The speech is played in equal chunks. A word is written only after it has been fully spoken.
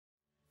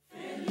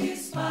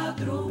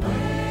padroeira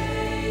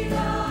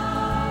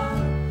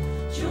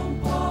de um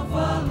povo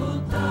a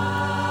lutar,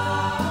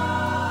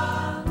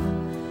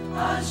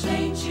 a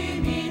gente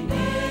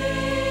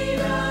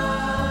mineira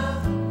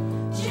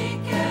te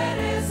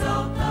quer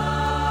exaltar.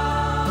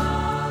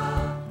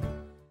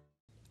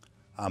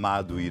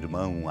 Amado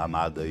irmão,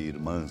 amada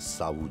irmã,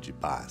 saúde e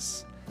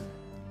paz.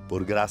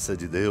 Por graça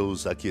de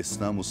Deus, aqui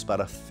estamos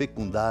para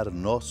fecundar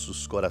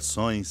nossos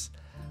corações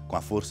com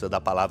a força da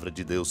palavra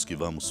de Deus que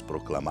vamos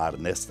proclamar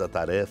nesta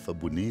tarefa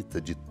bonita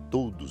de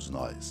todos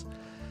nós.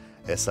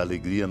 Essa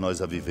alegria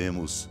nós a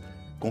vivemos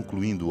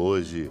concluindo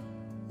hoje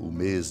o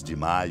mês de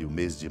maio, o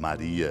mês de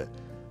Maria,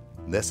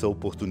 nessa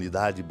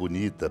oportunidade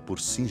bonita por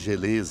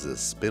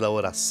singelezas, pela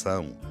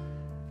oração,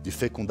 de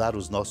fecundar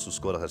os nossos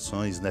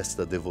corações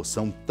nesta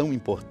devoção tão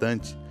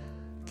importante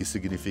que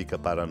significa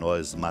para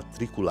nós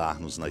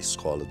matricular-nos na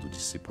escola do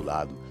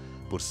discipulado,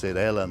 por ser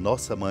ela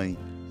nossa mãe,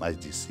 mas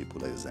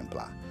discípula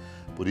exemplar.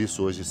 Por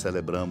isso hoje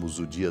celebramos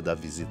o dia da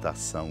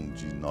visitação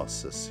de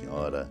Nossa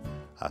Senhora,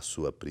 a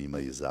sua prima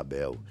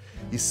Isabel.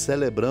 E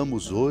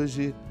celebramos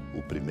hoje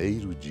o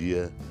primeiro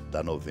dia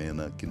da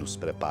novena que nos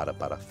prepara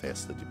para a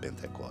festa de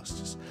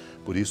Pentecostes.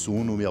 Por isso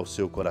uno-me ao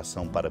seu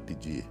coração para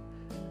pedir: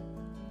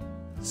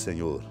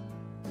 Senhor,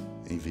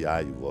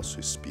 enviai o vosso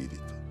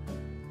Espírito.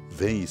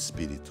 Vem,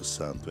 Espírito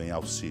Santo, em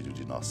auxílio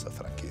de nossa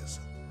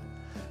fraqueza.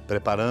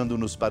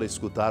 Preparando-nos para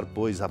escutar,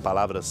 pois, a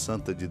palavra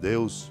santa de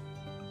Deus,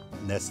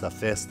 nesta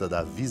festa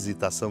da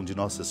visitação de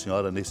Nossa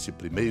Senhora, neste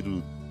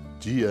primeiro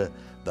dia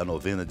da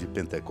novena de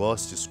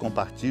Pentecostes,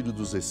 compartilho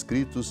dos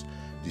escritos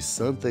de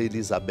Santa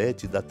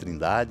Elizabeth da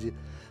Trindade,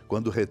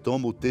 quando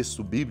retoma o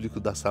texto bíblico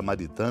da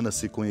Samaritana: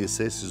 se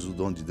conhecesses o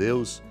dom de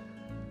Deus,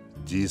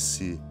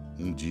 disse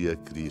um dia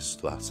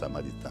Cristo à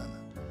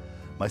Samaritana.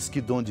 Mas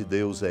que dom de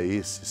Deus é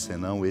esse,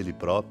 senão Ele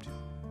próprio?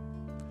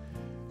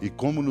 E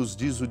como nos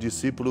diz o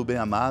discípulo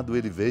bem-amado,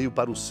 Ele veio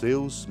para os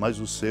seus, mas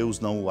os seus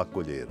não o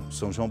acolheram.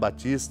 São João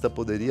Batista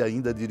poderia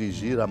ainda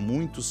dirigir a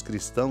muitos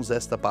cristãos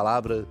esta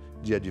palavra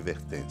de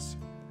advertência: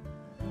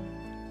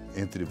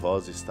 entre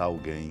vós está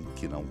alguém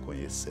que não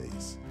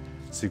conheceis.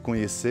 Se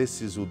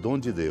conhecesses o dom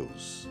de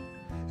Deus,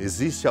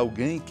 existe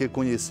alguém que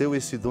conheceu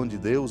esse dom de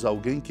Deus,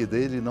 alguém que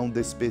dele não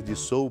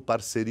desperdiçou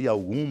parceria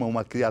alguma,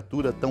 uma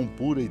criatura tão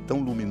pura e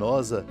tão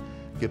luminosa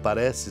que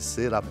parece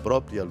ser a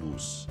própria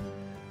luz.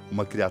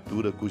 Uma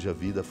criatura cuja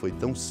vida foi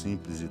tão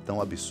simples e tão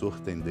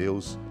absorta em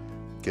Deus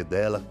que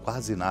dela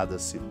quase nada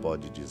se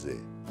pode dizer.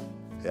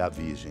 É a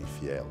Virgem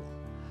fiel,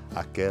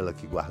 aquela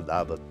que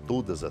guardava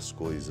todas as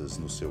coisas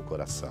no seu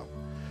coração.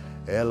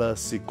 Ela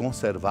se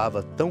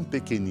conservava tão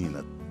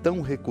pequenina, tão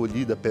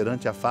recolhida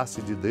perante a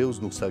face de Deus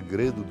no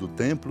segredo do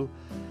templo,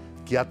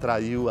 que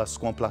atraiu as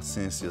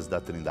complacências da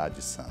Trindade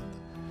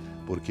Santa.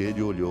 Porque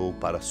Ele olhou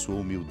para a sua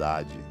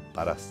humildade,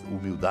 para a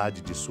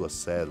humildade de sua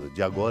serva.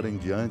 De agora em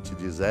diante,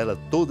 diz ela,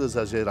 todas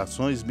as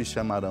gerações me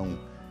chamarão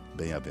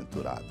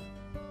bem-aventurada.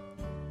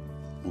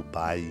 O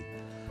Pai,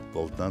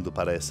 voltando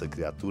para essa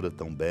criatura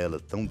tão bela,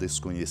 tão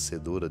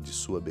desconhecedora de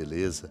sua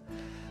beleza,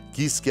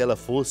 quis que ela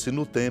fosse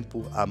no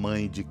tempo a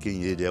mãe de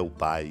quem Ele é o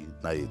Pai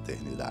na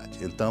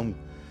eternidade. Então,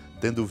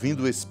 tendo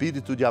vindo o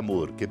Espírito de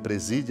amor que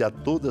preside a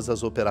todas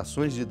as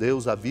operações de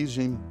Deus, a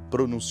Virgem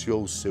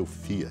pronunciou o seu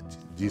fiat.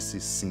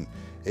 Disse: sim,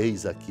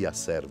 eis aqui a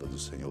serva do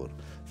Senhor.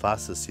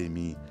 Faça-se em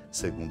mim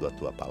segundo a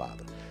tua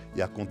palavra.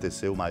 E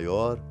aconteceu o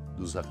maior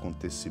dos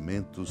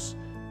acontecimentos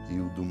e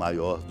o do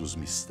maior dos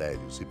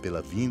mistérios. E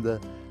pela vinda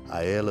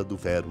a ela do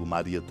Verbo,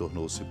 Maria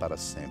tornou-se para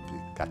sempre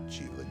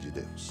cativa de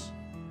Deus.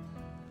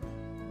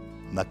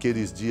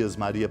 Naqueles dias,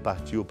 Maria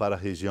partiu para a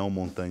região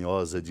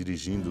montanhosa,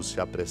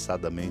 dirigindo-se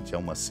apressadamente a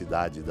uma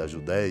cidade da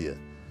Judéia.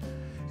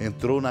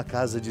 Entrou na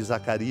casa de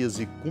Zacarias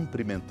e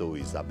cumprimentou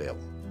Isabel.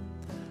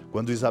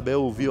 Quando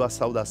Isabel ouviu a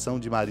saudação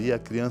de Maria, a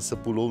criança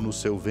pulou no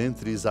seu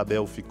ventre e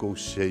Isabel ficou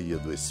cheia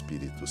do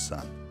Espírito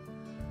Santo.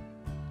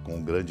 Com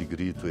um grande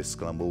grito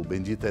exclamou: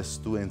 bendita és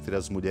tu entre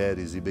as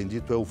mulheres e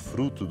bendito é o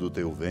fruto do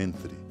teu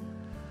ventre.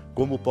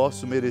 Como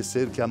posso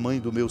merecer que a mãe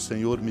do meu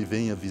Senhor me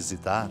venha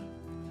visitar?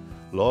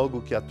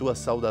 Logo que a tua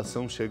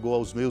saudação chegou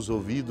aos meus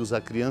ouvidos, a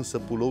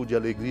criança pulou de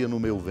alegria no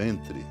meu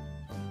ventre.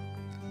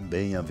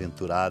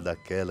 Bem-aventurada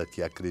aquela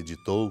que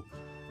acreditou,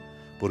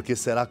 porque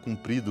será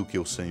cumprido o que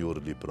o Senhor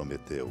lhe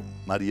prometeu.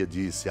 Maria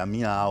disse: a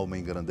minha alma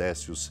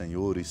engrandece o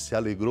Senhor e se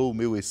alegrou o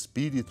meu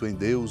espírito em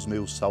Deus,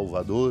 meu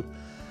Salvador,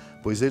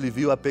 pois Ele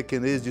viu a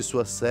pequenez de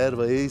sua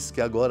serva. Eis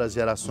que agora as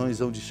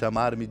gerações hão de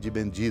chamar-me de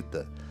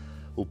bendita.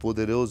 O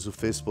poderoso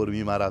fez por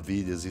mim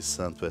maravilhas e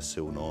santo é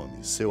seu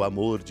nome. Seu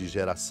amor de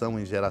geração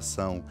em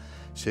geração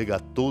chega a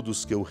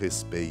todos que o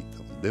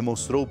respeitam.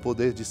 Demonstrou o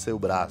poder de seu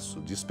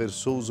braço,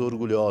 dispersou os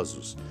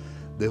orgulhosos,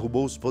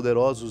 derrubou os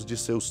poderosos de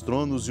seus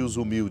tronos e os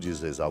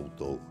humildes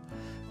exaltou.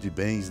 De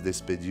bens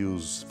despediu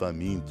os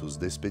famintos,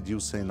 despediu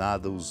sem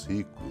nada os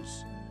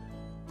ricos.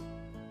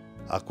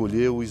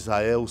 Acolheu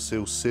Israel,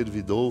 seu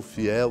servidor,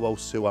 fiel ao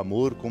seu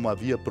amor, como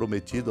havia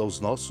prometido aos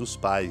nossos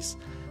pais,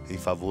 em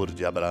favor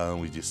de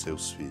Abraão e de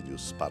seus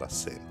filhos para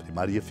sempre.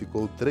 Maria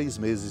ficou 3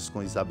 meses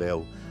com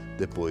Isabel,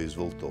 depois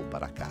voltou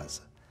para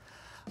casa.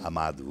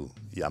 amado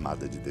e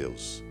amada de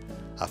Deus.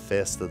 A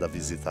festa da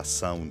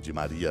visitação de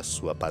Maria,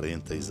 sua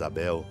parenta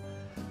Isabel,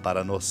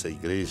 para a nossa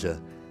Igreja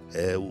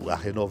é a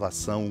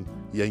renovação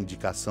e a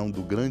indicação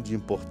do grande e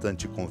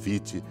importante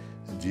convite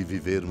de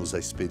vivermos a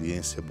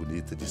experiência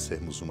bonita de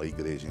sermos uma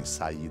igreja em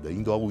saída,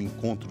 indo ao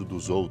encontro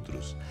dos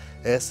outros.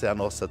 Essa é a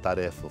nossa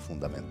tarefa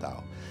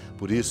fundamental.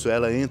 Por isso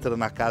ela entra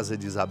na casa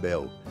de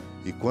Isabel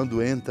e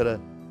quando entra,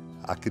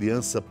 a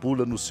criança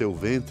pula no seu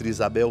ventre e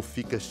Isabel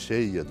fica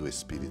cheia do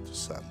Espírito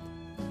Santo.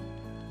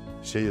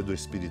 Cheia do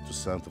Espírito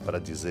Santo para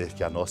dizer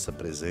que a nossa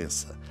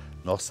presença,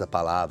 nossa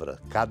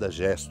palavra, cada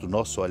gesto,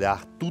 nosso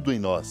olhar, tudo em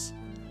nós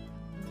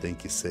tem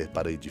que ser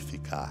para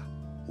edificar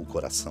o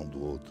coração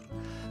do outro,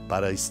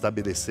 para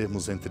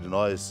estabelecermos entre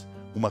nós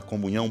uma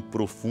comunhão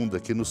profunda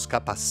que nos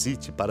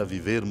capacite para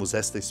vivermos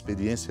esta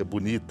experiência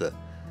bonita,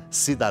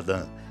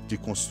 cidadã, de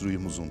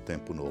construirmos um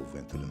tempo novo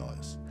entre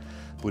nós.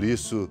 Por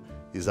isso,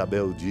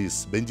 Isabel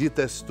diz: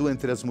 bendita és tu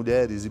entre as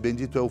mulheres e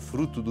bendito é o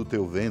fruto do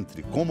teu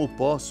ventre. Como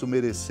posso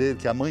merecer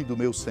que a mãe do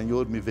meu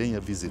Senhor me venha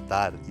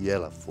visitar? E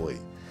ela foi.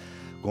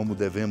 Como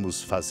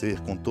devemos fazer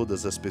com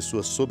todas as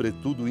pessoas,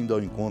 sobretudo indo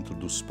ao encontro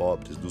dos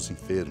pobres, dos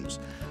enfermos,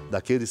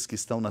 daqueles que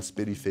estão nas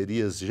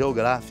periferias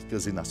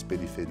geográficas e nas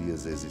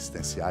periferias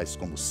existenciais,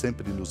 como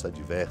sempre nos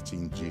adverte e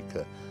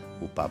indica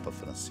o Papa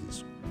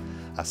Francisco.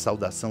 A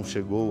saudação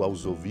chegou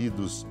aos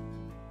ouvidos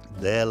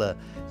dela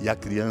e a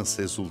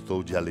criança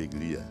exultou de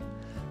alegria.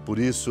 Por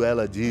isso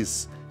ela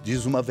diz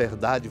uma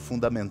verdade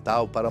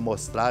fundamental para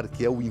mostrar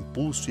que é o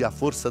impulso e a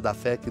força da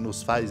fé que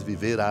nos faz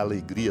viver a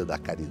alegria da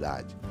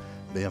caridade.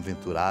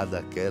 Bem-aventurada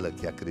aquela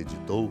que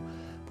acreditou,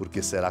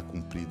 porque será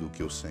cumprido o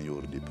que o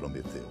Senhor lhe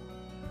prometeu.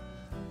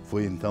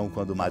 Foi então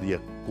quando Maria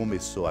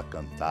começou a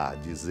cantar,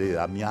 dizer: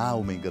 a minha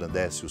alma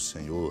engrandece o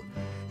Senhor,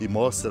 e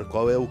mostra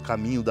qual é o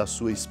caminho da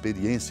sua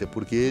experiência,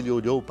 porque Ele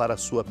olhou para a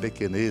sua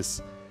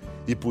pequenez,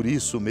 e por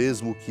isso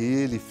mesmo que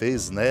Ele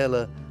fez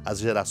nela, as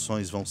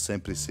gerações vão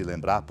sempre se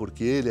lembrar,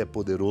 porque Ele é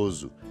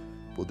poderoso,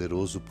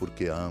 poderoso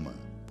porque ama,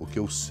 porque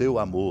o seu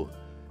amor,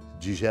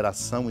 de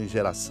geração em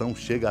geração,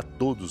 chega a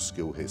todos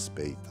que o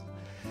respeitam.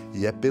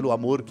 E é pelo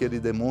amor que Ele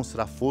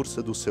demonstra a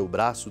força do seu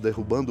braço,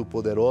 derrubando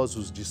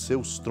poderosos de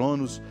seus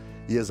tronos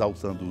e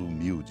exaltando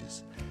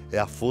humildes. É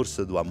a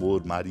força do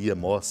amor. Maria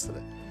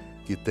mostra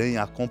que tem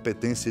a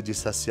competência de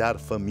saciar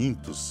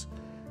famintos,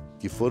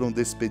 que foram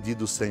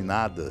despedidos sem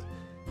nada,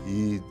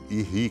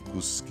 e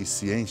ricos que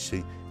se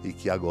enchem e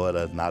que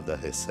agora nada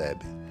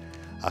recebem.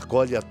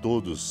 Acolhe a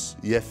todos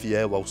e é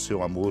fiel ao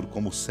seu amor,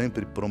 como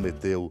sempre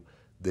prometeu,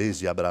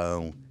 desde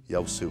Abraão e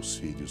aos seus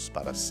filhos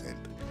para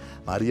sempre.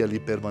 Maria lhe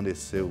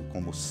permaneceu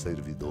como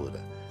servidora,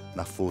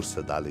 na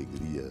força da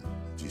alegria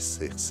de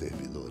ser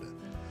servidora.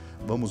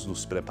 Vamos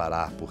nos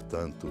preparar,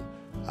 portanto,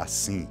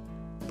 assim,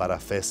 para a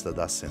festa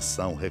da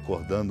Ascensão,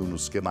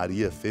 recordando-nos que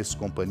Maria fez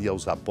companhia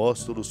aos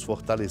apóstolos,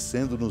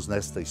 fortalecendo-nos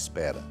nesta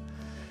espera.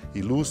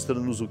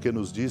 Ilustra-nos o que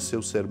nos diz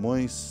seus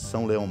sermões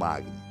São Leão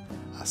Magno.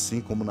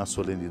 Assim como na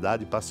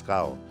solenidade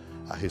pascal,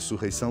 a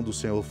ressurreição do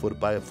Senhor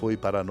foi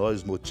para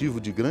nós motivo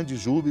de grande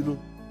júbilo,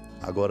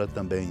 agora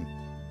também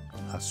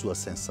a sua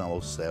ascensão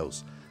aos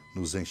céus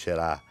nos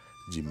encherá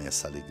de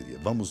imensa alegria.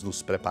 Vamos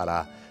nos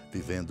preparar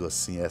vivendo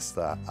assim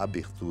esta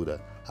abertura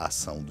à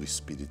ação do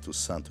Espírito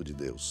Santo de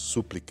Deus.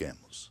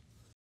 Supliquemos.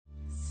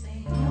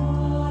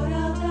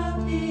 Senhora da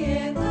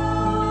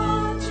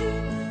piedade,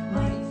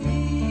 Mãe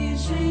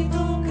Virgem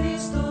do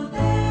Cristo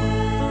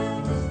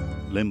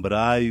Deus.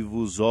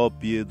 Lembrai-vos, ó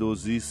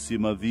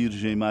piedosíssima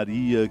Virgem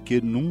Maria,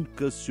 que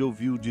nunca se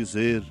ouviu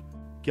dizer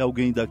que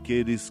alguém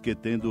daqueles que,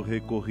 tendo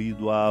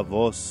recorrido à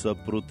vossa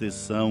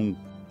proteção,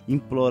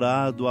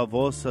 implorado a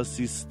vossa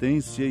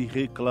assistência e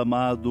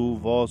reclamado o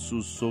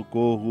vosso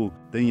socorro,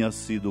 tenha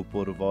sido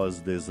por vós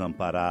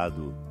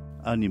desamparado.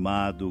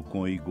 Animado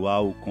com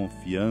igual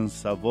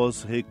confiança, a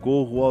vós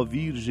recorro, ó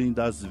Virgem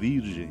das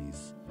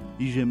Virgens,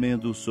 e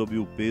gemendo sob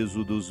o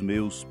peso dos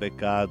meus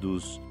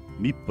pecados,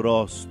 me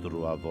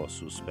prostro a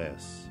vossos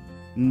pés.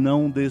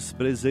 Não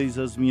desprezeis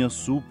as minhas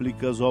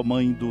súplicas, ó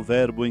Mãe do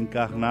Verbo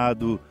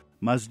encarnado,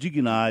 mas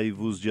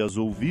dignai-vos de as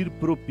ouvir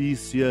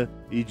propícia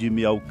e de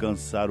me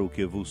alcançar o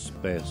que vos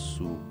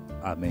peço.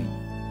 Amém.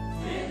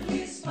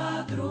 Feliz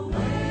padroeira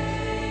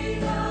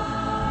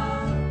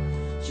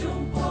de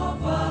um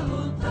povo a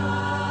lutar,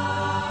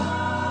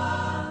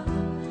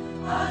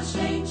 a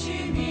gente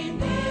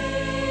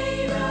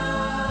mineira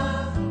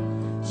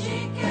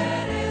te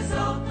quer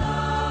exaltar,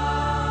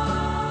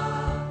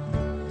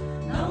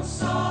 não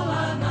só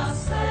lá na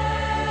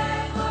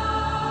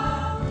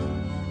serra,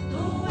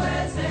 tu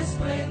és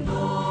esplendor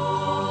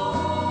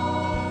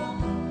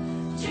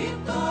de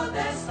toda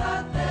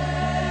esta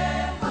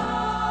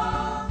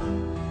terra,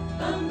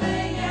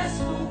 também és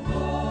fulgor.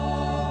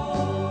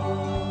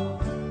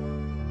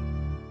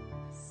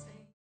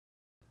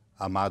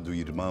 Amado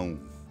irmão,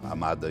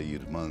 amada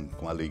irmã,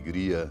 com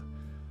alegria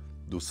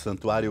do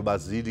Santuário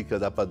Basílica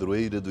da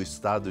Padroeira do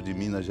Estado de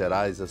Minas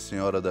Gerais, a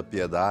Senhora da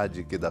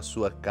Piedade, que da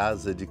sua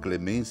casa de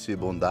clemência e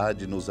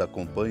bondade nos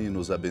acompanha e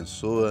nos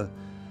abençoa,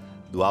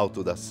 do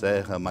alto da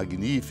serra,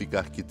 magnífica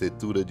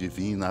arquitetura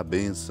divina, a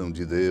bênção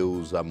de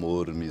Deus,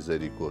 amor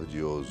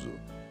misericordioso.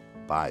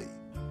 Pai,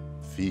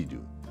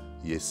 Filho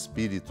e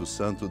Espírito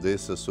Santo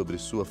desça sobre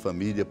sua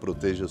família,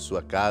 proteja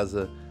sua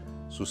casa,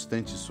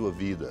 sustente sua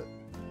vida.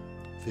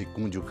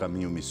 Fecunde o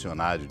caminho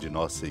missionário de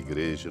nossa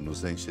Igreja,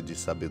 nos encha de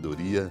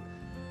sabedoria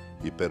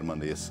e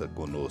permaneça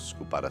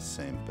conosco para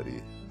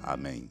sempre.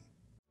 Amém.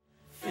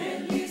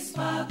 Feliz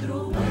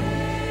padroeiro.